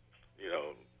and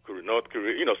North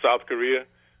Korea, South Korea,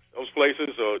 those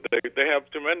places, they have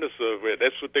tremendous.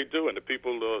 That's what they do, and the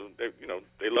people,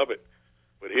 they love it.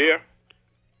 But here,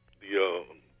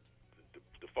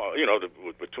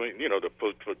 between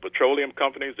the petroleum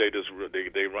companies, they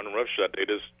run roughshod. They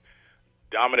just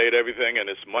dominate everything, and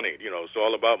it's money. It's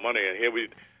all about money. And here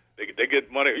they get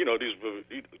money.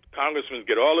 These congressmen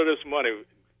get all of this money.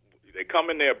 They come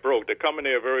in there broke. They come in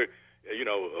there very.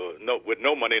 With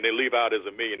no money, and they leave out as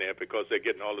a millionaire because they're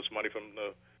getting all this money from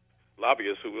the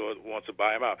lobbyists who wants to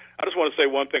buy them out. I just want to say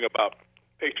one thing about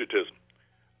patriotism.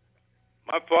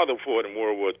 My father fought in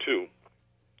World War II,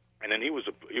 And then he was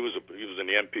in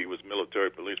the MP, he was military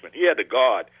policeman. He had to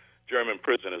guard German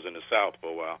prisoners in the South for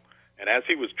a while. And as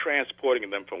he was transporting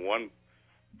them from one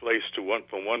place to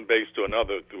from one base to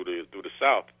another through the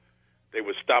South, they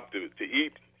would stop to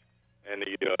eat, and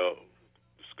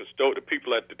the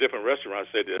people at the different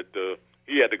restaurants said that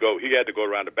he had to go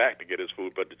around the back to get his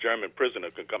food, but the German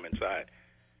prisoner could come inside.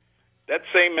 That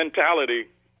same mentality,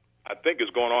 I think, is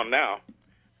going on now.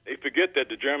 They forget that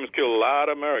the Germans killed a lot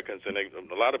of Americans and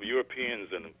a lot of Europeans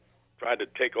and tried to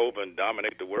take over and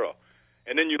dominate the world.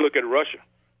 And then you look at Russia.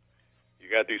 You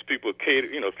got these people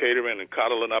catering and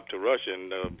coddling up to Russia,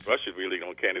 and Russia really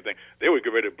don't care anything. They would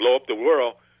get ready to blow up the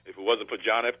world if it wasn't for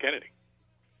John F. Kennedy.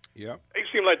 Yeah. They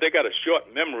seem like they got a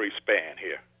short memory span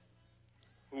here.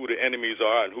 Who the enemies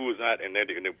are and who is not, and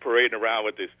they're parading around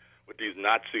with these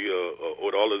Nazi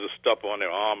with all of this stuff on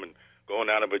their arm and going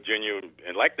down to Virginia,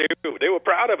 and like they were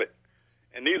proud of it.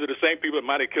 And these are the same people that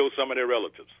might have killed some of their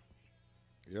relatives.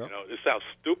 Yep. You know, this is how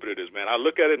stupid it is, man. I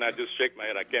look at it and I just shake my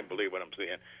head. I can't believe what I'm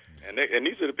seeing. And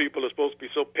these are the people that are supposed to be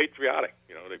so patriotic.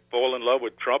 You know, they fall in love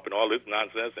with Trump and all this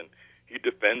nonsense, and he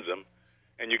defends them.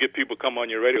 And you get people come on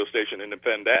your radio station and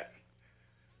defend that.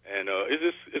 And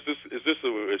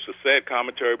it's a sad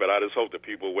commentary, but I just hope that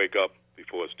people wake up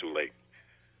before it's too late.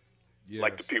 Yes.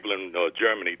 Like the people in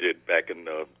Germany did back in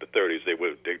the 30s.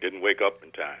 They didn't wake up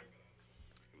in time.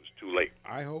 It was too late.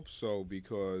 I hope so,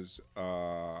 because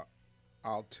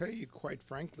I'll tell you quite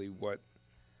frankly, what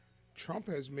Trump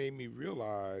has made me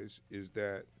realize is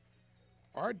that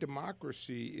our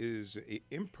democracy is an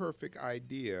imperfect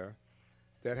idea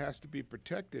that has to be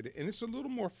protected, and it's a little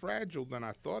more fragile than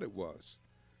I thought it was,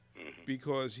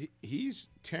 because he's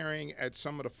tearing at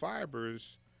some of the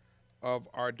fibers of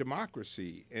our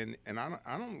democracy, and I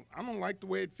don't like the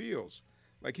way it feels.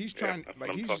 Like he's trying,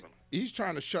 he's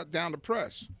trying to shut down the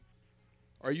press.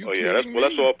 Are you kidding me?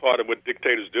 That's all part of what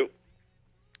dictators do.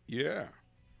 Yeah,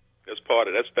 that's part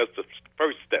of that's the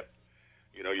first step.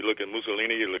 You know, you look at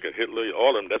Mussolini, you look at Hitler,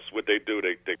 all of them. That's what they do.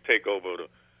 They take over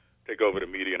the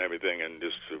media and everything, and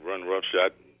just run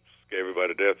roughshod, scare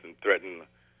everybody to death, and threaten,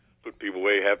 put people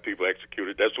away, have people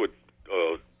executed. That's what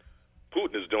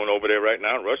Putin is doing over there right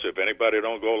now in Russia. If anybody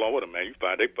don't go along with him, man,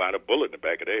 they find a bullet in the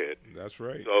back of their head. That's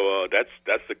right. So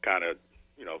that's the kind of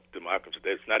democracy.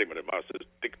 It's not even a democracy; it's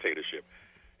dictatorship.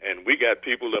 And we got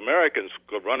people, Americans,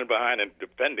 running behind and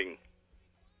defending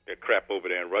their crap over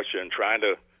there in Russia and trying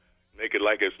to make it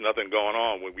like there's nothing going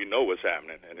on when we know what's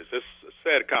happening. And it's just a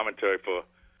sad commentary for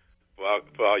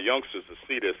our youngsters to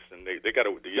see this. And they got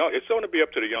to. It's going to be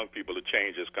up to the young people to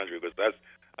change this country, because I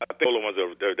think all the ones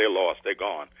they're lost, they're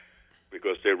gone,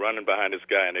 because they're running behind this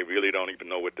guy and they really don't even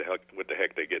know what the heck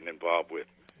they're getting involved with.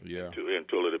 Yeah.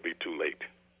 Until it'll be too late.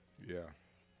 Yeah.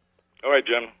 All right,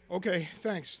 gentlemen. Okay,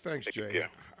 thanks, Jay. Care.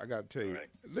 I got to tell you, right.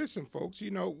 Listen, folks. You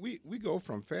know, we go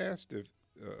from fast to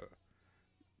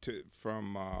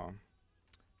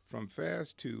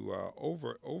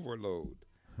overload.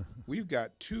 We've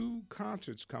got 2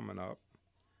 concerts coming up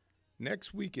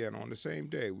next weekend on the same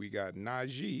day. We got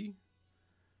Najee.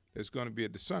 It's going to be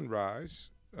at the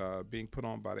Sunrise, being put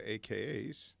on by the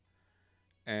AKAs,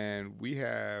 and we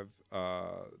have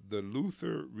the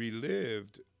Luther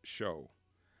Relived show.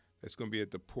 It's going to be at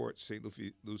the Port St.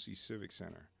 Lucie Civic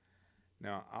Center.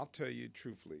 Now, I'll tell you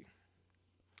truthfully,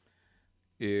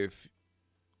 if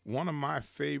one of my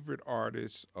favorite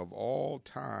artists of all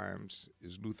times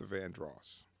is Luther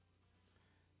Vandross,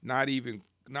 not even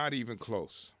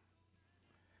close.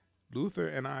 Luther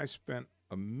and I spent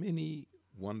a mini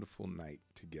wonderful night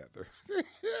together.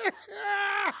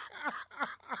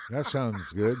 That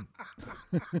sounds good.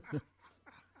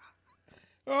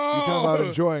 Oh, You're talking about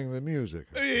enjoying the music.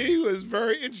 He was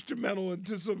very instrumental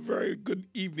into some very good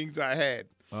evenings I had.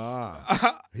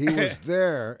 He was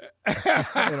there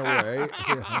in a way.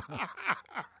 Okay.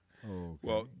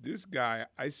 Well, this guy,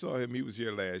 I saw him. He was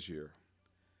here last year.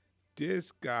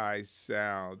 This guy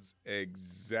sounds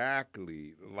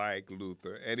exactly like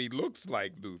Luther, and he looks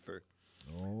like Luther.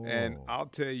 Oh. And I'll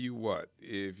tell you what,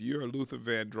 if you're a Luther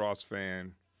Vandross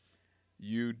fan,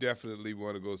 you definitely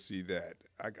want to go see that.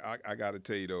 I got to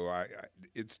tell you, though,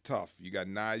 it's tough. You got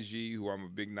Najee, who I'm a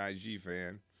big Najee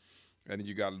fan, and then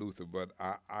you got Luther, but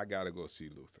I got to go see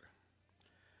Luther.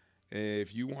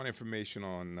 If you want information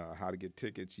on how to get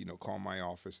tickets, call my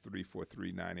office,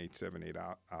 343-9878.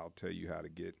 I'll tell you how to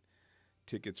get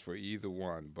tickets for either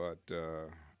one. But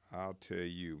I'll tell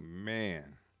you,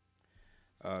 man,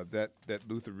 that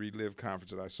Luther Relive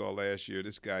conference that I saw last year,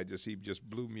 this guy he just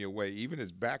blew me away. Even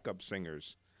his backup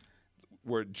singers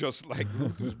were just like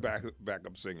Luther's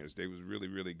backup singers. They was really,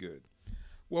 really good.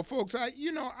 Well, folks, I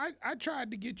tried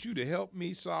to get you to help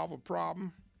me solve a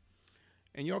problem,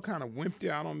 and y'all kind of wimped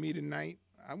out on me tonight.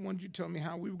 I wanted you to tell me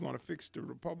how we were going to fix the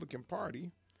Republican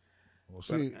Party. Well,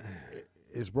 see,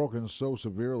 it's broken so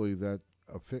severely that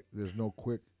there's no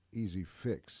quick, easy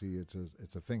fix. See, it's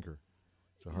a thinker.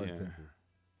 It's a hard thinker.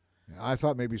 I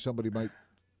thought maybe somebody might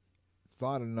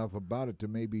thought enough about it to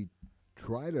maybe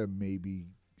try to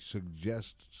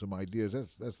suggest some ideas.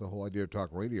 That's the whole idea of talk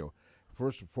radio.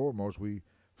 First and foremost, we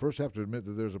first have to admit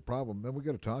that there's a problem. Then we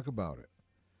got to talk about it.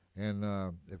 And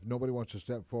if nobody wants to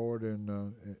step forward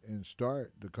and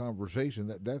start the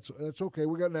conversation, that's okay.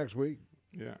 We got next week.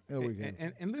 Yeah.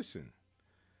 And listen,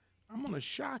 I'm going to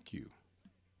shock you.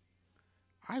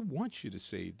 I want you to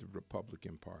save the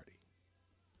Republican Party.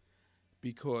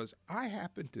 Because I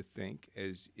happen to think,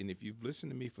 and if you've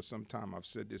listened to me for some time, I've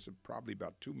said this probably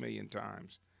about 2 million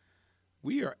times,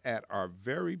 we are at our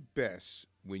very best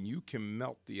when you can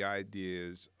melt the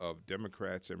ideas of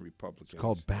Democrats and Republicans. It's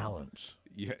called balance.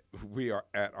 Yeah, we are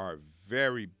at our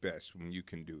very best when you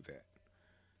can do that.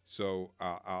 So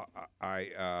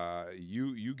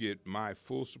you get my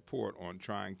full support on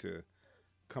trying to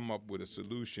come up with a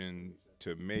solution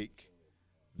to make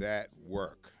that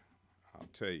work. I'll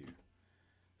tell you.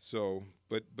 So,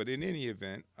 but in any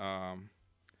event, I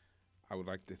would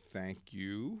like to thank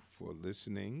you for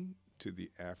listening to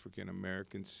the African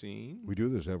American scene. We do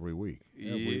this every week.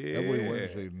 Every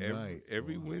Wednesday night.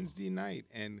 Every Wednesday night.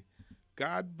 And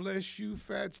God bless you,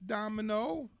 Fats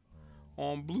Domino.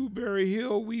 On Blueberry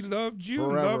Hill, we loved you.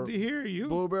 Forever. Love to hear you.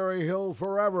 Blueberry Hill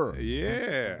forever.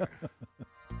 Yeah.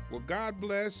 Well, God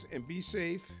bless and be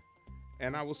safe.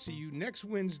 And I will see you next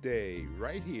Wednesday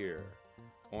right here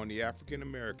on the African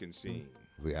American scene.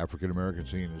 The African American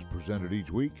scene is presented each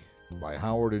week by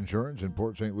Howard Insurance in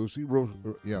Port St. Lucie.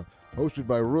 Hosted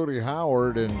by Rudy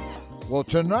Howard. And, well,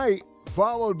 tonight,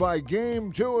 followed by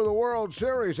Game 2 of the World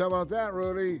Series. How about that,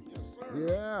 Rudy? Yes,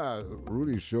 sir. Yeah,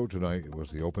 Rudy's show tonight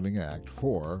was the opening act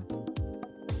for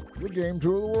the Game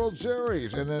 2 of the World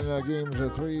Series. And then games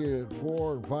 3,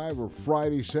 4, and 5 are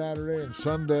Friday, Saturday, and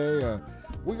Sunday.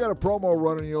 We got a promo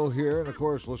running you'll hear. And, of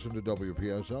course, listen to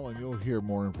WPSL, and you'll hear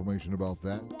more information about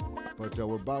that. But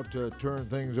we're about to turn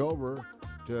things over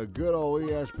to good old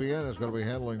ESPN is going to be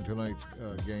handling tonight's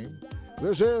game.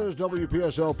 This is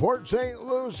WPSL Port St.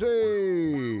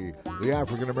 Lucie. The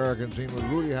African American scene with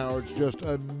Rudy Howard's just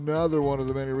another one of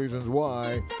the many reasons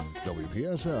why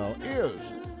WPSL is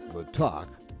the talk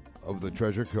of the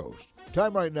Treasure Coast.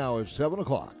 Time right now is 7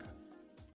 o'clock.